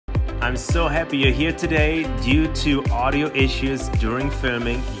I'm so happy you're here today. Due to audio issues during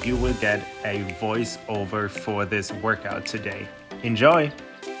filming, you will get a voiceover for this workout today. Enjoy!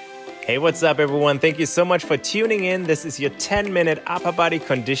 Hey, what's up everyone? Thank you so much for tuning in. This is your 10-minute upper body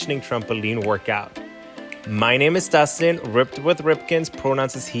conditioning trampoline workout. My name is Dustin, ripped with Ripkens,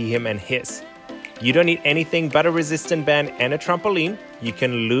 pronouns is he, him, and his. You don't need anything but a resistant band and a trampoline. You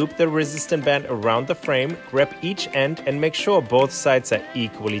can loop the resistant band around the frame, grab each end, and make sure both sides are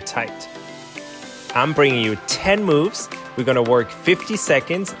equally tight. I'm bringing you 10 moves. We're gonna work 50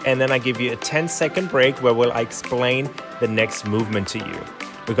 seconds, and then I give you a 10-second break where we'll explain the next movement to you.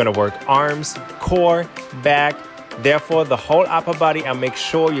 We're gonna work arms, core, back, therefore the whole upper body, and make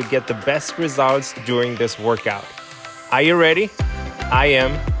sure you get the best results during this workout. Are you ready? I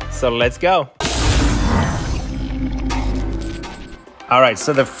am, so let's go. All right,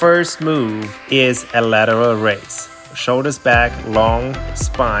 so the first move is a lateral raise. Shoulders back, long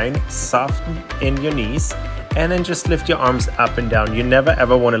spine, soften in your knees, and then just lift your arms up and down. You never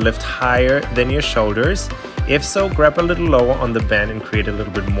ever want to lift higher than your shoulders. If so, grab a little lower on the band and create a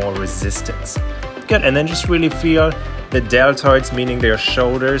little bit more resistance. Good, and then just really feel the deltoids, meaning your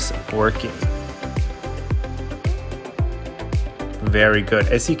shoulders working. Very good.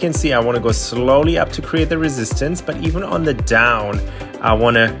 As you can see, I want to go slowly up to create the resistance, but even on the down, I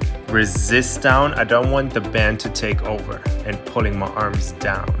want to resist down. I don't want the band to take over and pulling my arms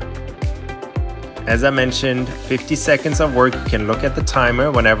down. As I mentioned, 50 seconds of work. You can look at the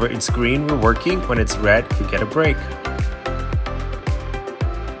timer. Whenever it's green, we're working. When it's red, you get a break.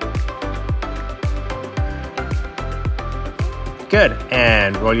 Good,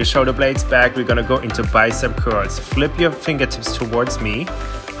 and roll your shoulder blades back. We're gonna go into bicep curls. Flip your fingertips towards me,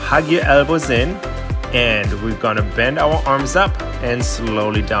 hug your elbows in, and we're gonna bend our arms up and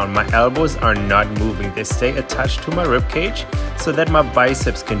slowly down. My elbows are not moving. They stay attached to my rib cage so that my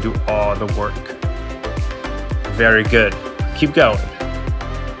biceps can do all the work. Very good, keep going.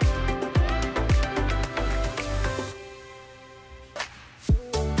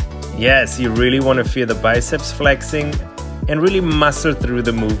 Yes, you really wanna feel the biceps flexing and really muscle through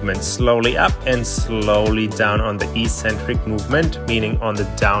the movement, slowly up and slowly down on the eccentric movement, meaning on the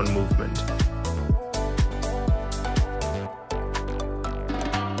down movement.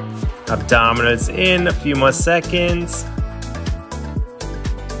 Abdominals in, a few more seconds.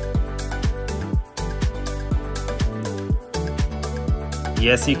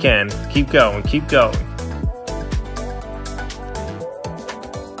 Yes, you can. Keep going, keep going.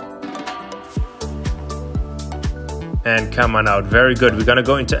 And come on out. Very good. We're gonna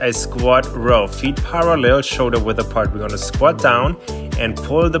go into a squat row. Feet parallel, shoulder width apart. We're gonna squat down and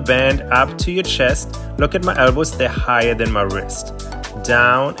pull the band up to your chest. Look at my elbows, they're higher than my wrist.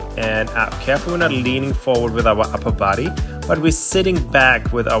 Down and up. Careful, we're not leaning forward with our upper body, but we're sitting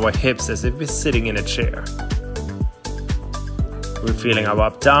back with our hips as if we're sitting in a chair. We're feeling our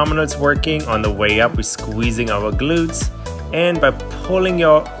abdominals working. On the way up, we're squeezing our glutes. And by pulling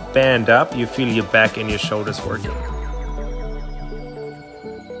your band up, you feel your back and your shoulders working.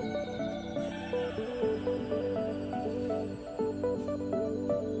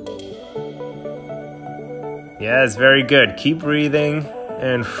 Yes, very good. Keep breathing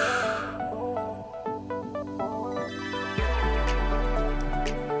and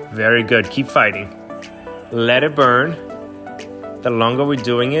very good. Keep fighting. Let it burn. The longer we're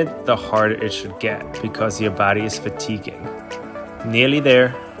doing it, the harder it should get because your body is fatiguing. Nearly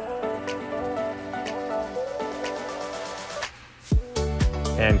there.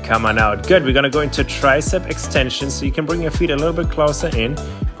 And come on out. Good, we're gonna go into tricep extension, so you can bring your feet a little bit closer in.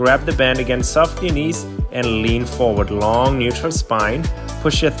 Grab the band again, soften your knees, and lean forward. Long neutral spine.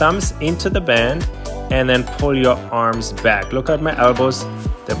 Push your thumbs into the band, and then pull your arms back. Look at my elbows.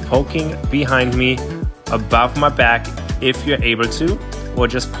 They're poking behind me, above my back, if you're able to. Or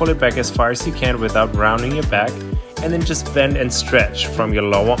just pull it back as far as you can without rounding your back. And then just bend and stretch from your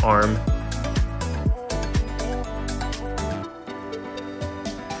lower arm.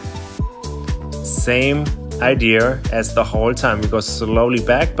 Same idea as the whole time. We go slowly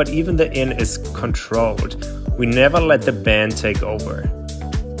back, but even the in is controlled. We never let the band take over.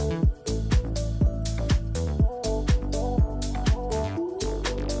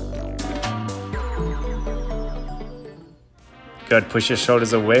 Good, push your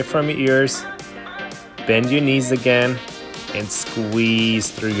shoulders away from your ears. Bend your knees again and squeeze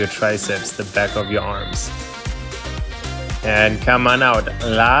through your triceps, the back of your arms. And come on out.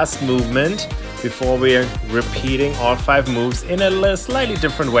 Last movement before we're repeating all 5 moves in a slightly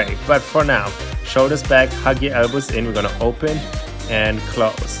different way. But for now, shoulders back, hug your elbows in. We're gonna open and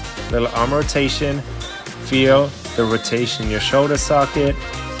close. Little arm rotation. Feel the rotation in your shoulder socket.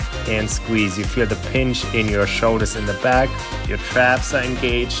 and squeeze. You feel the pinch in your shoulders in the back, your traps are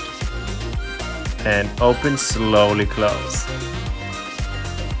engaged, and open, slowly close.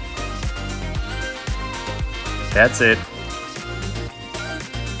 That's it.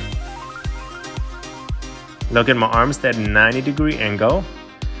 Look at my arms, that 90-degree angle.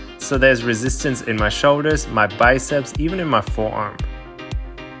 So there's resistance in my shoulders, my biceps, even in my forearm.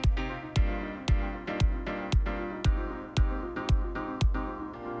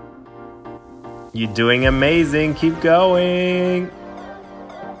 You're doing amazing, keep going.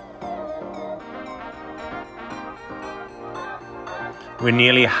 We're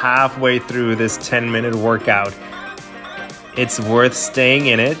nearly halfway through this 10-minute workout. It's worth staying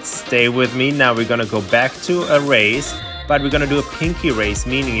in it. Stay with me. Now we're gonna go back to a raise, but we're gonna do a pinky raise,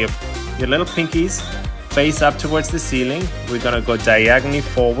 meaning your little pinkies face up towards the ceiling. We're gonna go diagonally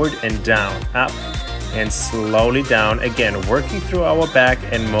forward and down, up and slowly down. Again, working through our back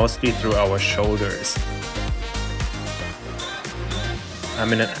and mostly through our shoulders.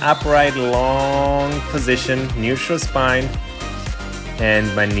 I'm in an upright, long position, neutral spine,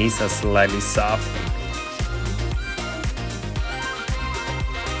 and my knees are slightly soft.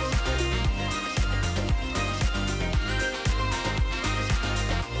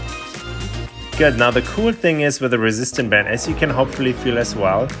 Good. Now the cool thing is with the resistant band, as you can hopefully feel as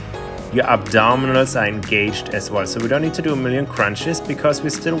well, your abdominals are engaged as well. So we don't need to do a million crunches because we're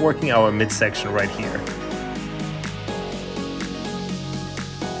still working our midsection right here.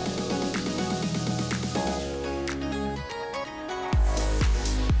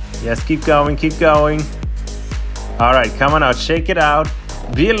 Yes, keep going, keep going. All right, come on out, shake it out,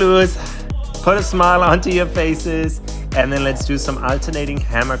 be loose, put a smile onto your faces. And then let's do some alternating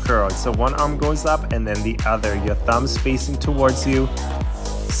hammer curls. So one arm goes up and then the other. Your thumbs facing towards you.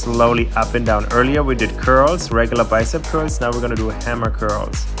 Slowly up and down. Earlier we did curls, regular bicep curls. Now we're gonna do hammer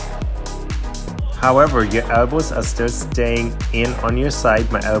curls. However, your elbows are still staying in on your side.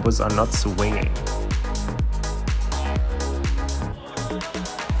 My elbows are not swinging.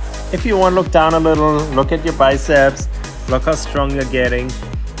 If you want to look down a little, look at your biceps. Look how strong you're getting.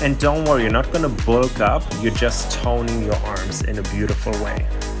 And don't worry, you're not gonna bulk up, you're just toning your arms in a beautiful way.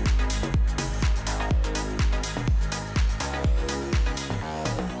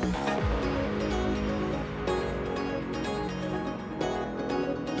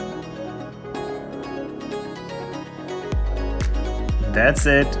 That's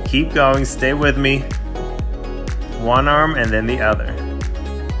it, keep going, stay with me. One arm and then the other.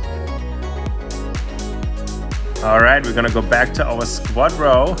 All right, we're gonna go back to our squat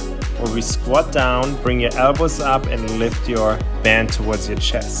row where we squat down, bring your elbows up and lift your band towards your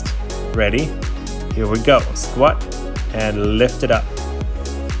chest. Ready? Here we go. Squat and lift it up.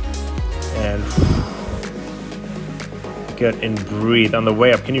 And good, and breathe. On the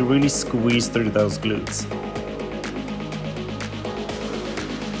way up, can you really squeeze through those glutes?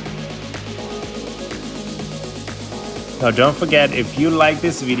 Now don't forget, if you like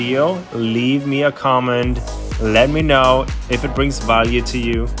this video, leave me a comment. Let me know if it brings value to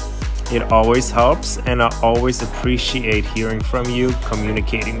you. It always helps, and I always appreciate hearing from you,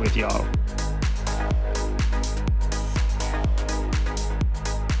 communicating with y'all.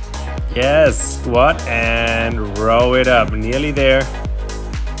 Yes, squat and row it up, nearly there.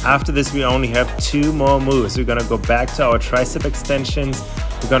 After this, we only have 2 more moves. We're gonna go back to our tricep extensions.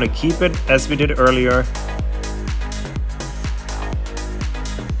 We're gonna keep it as we did earlier.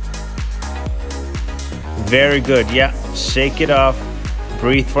 Very good, yeah, shake it off,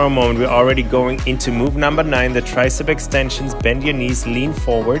 breathe for a moment. We're already going into move number 9, the tricep extensions. Bend your knees, lean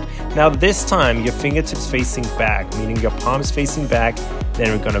forward. Now this time, your fingertips facing back, meaning your palms facing back,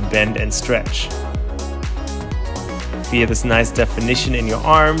 then we're gonna bend and stretch. Feel this nice definition in your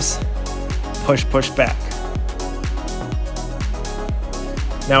arms. Push, push back.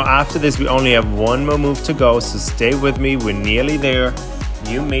 Now after this, we only have 1 more move to go, so stay with me, we're nearly there.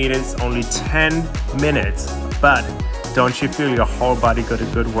 You made it. It's only 10 minutes, but don't you feel your whole body got a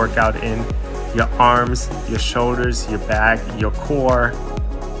good workout in? Your arms, your shoulders, your back, your core.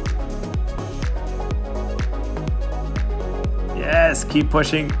 Yes, keep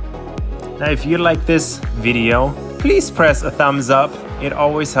pushing. Now, if you like this video, please press a thumbs up. It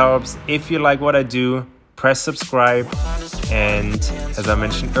always helps. If you like what I do, press subscribe. And as I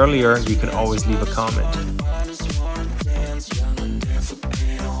mentioned earlier, you can always leave a comment.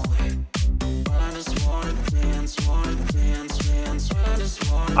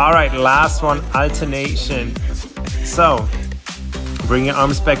 All right, last one, alternation. So bring your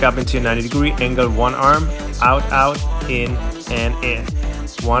arms back up into a 90-degree angle. One arm out, out, in, and in.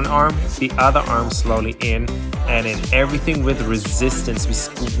 one arm, the other arm slowly in and in. Everything with resistance. We're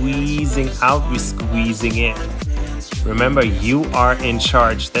squeezing out, we're squeezing in. Remember, you are in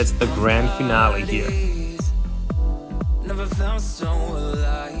charge. That's the grand finale here. Never felt so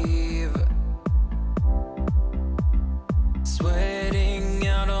alive. Sweating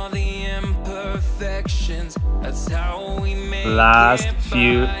out all the imperfections. That's how we make last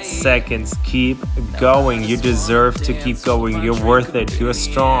few seconds. Keep going. You deserve to keep going. You're worth it. You're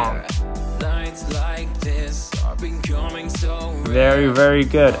strong. Very, very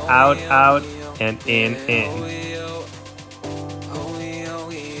good. Out, out, and in, in.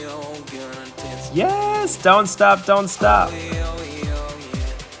 Yes, don't stop, don't stop.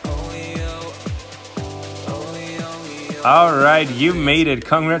 All right, you made it.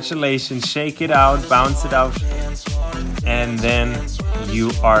 Congratulations. Shake it out, bounce it out, and then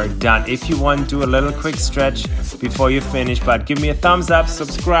you are done. If you want, do a little quick stretch before you finish, but give me a thumbs up,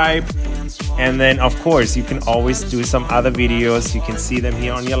 subscribe, and then of course you can always do some other videos. You can see them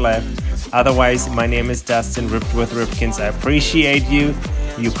here on your left. Otherwise, my name is Dustin, Ripped with Ripkens. I appreciate you.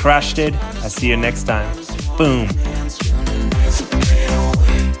 You crushed it. I'll see you next time. Boom.